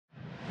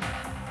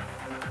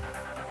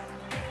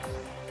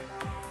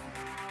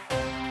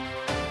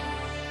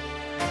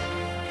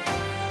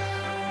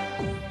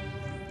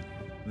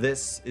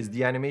This is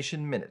the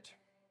Animation Minute.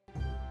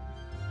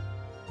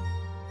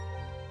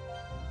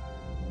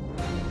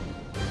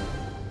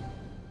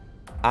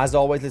 As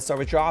always, let's start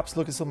with jobs.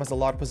 Lucasfilm has a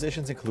lot of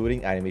positions,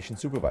 including animation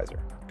supervisor.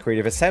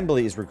 Creative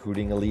Assembly is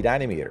recruiting a lead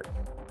animator.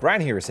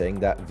 Brent here is saying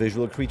that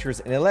Visual Creatures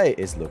in LA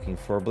is looking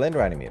for Blender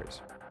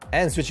animators.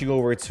 And switching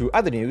over to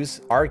other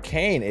news,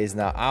 Arcane is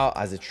now out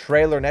as a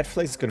trailer on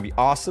Netflix. It's going to be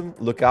awesome.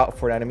 Look out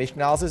for an animation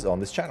analysis on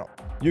this channel.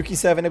 Yuki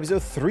 7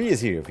 episode 3 is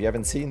here. If you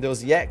haven't seen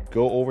those yet,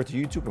 go over to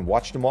YouTube and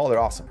watch them all. They're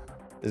awesome.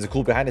 There's a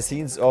cool behind the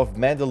scenes of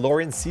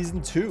Mandalorian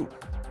Season 2.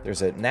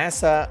 There's a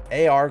NASA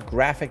AR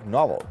graphic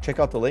novel. Check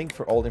out the link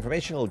for all the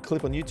information. A little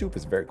clip on YouTube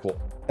is very cool.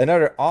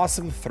 Another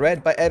awesome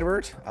thread by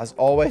Edward. As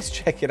always,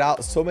 check it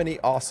out. So many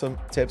awesome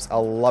tips. I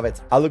love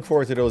it. I look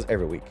forward to those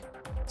every week.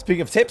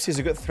 Speaking of tips, here's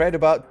a good thread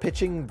about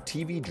pitching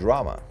TV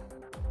drama.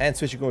 And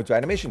switching over to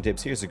animation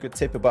tips, here's a good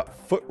tip about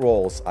foot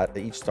rolls at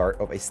each start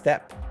of a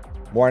step.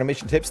 More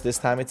animation tips. This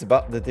time it's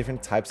about the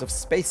different types of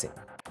spacing.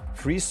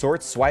 Free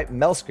sort swipe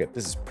mel script.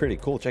 This is pretty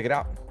cool. Check it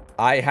out.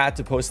 I had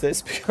to post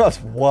this because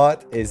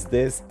what is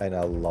this? And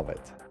I love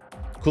it.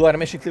 Cool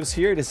animation clips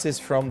here. This is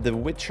from The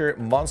Witcher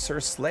Monster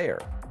Slayer.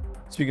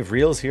 Speaking of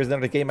reels, here's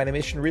another game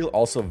animation reel.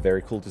 Also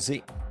very cool to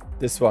see.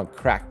 This one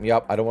cracked me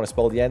up. I don't want to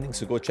spoil the ending,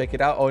 so go check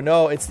it out. Oh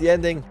no, it's the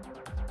ending.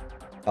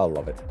 I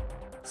love it.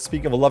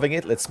 Speaking of loving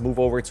it, let's move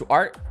over to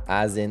art,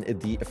 as in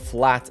the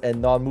flat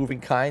and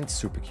non-moving kind.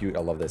 Super cute. I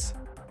love this.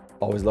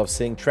 Always love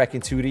seeing Trek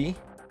in 2D.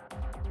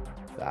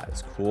 That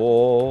is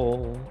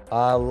cool.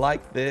 I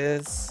like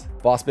this.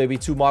 Boss Baby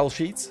 2 model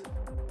sheets.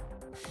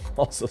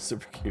 Also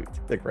super cute.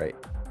 They're great.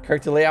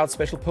 Character layout,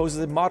 special poses,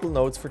 and model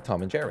notes for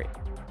Tom and Jerry.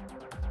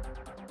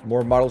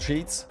 More model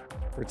sheets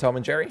for Tom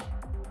and Jerry.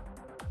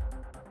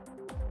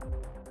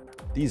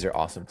 These are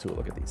awesome too.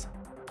 Look at these.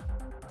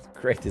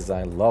 Great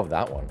design. Love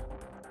that one.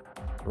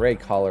 Great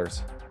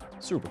colors.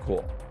 Super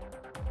cool.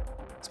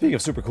 Speaking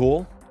of super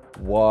cool,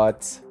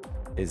 what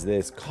is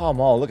this? Come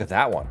on, look at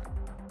that one.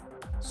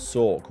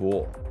 So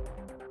cool.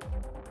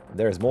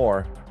 There's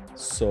more.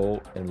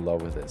 So in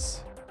love with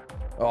this.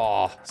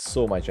 Oh,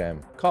 so my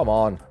jam. Come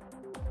on.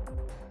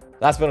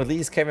 Last but not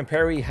least, Kevin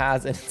Perry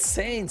has an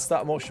insane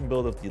stop motion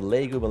build of the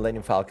Lego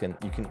Millennium Falcon.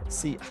 You can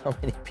see how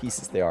many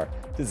pieces there are.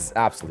 This is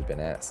absolutely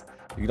bananas.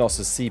 You can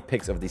also see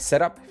pics of the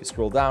setup if you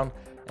scroll down.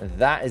 And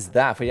that is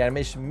that for the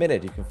Animation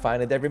Minute. You can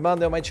find it every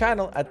Monday on my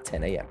channel at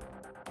 10 a.m.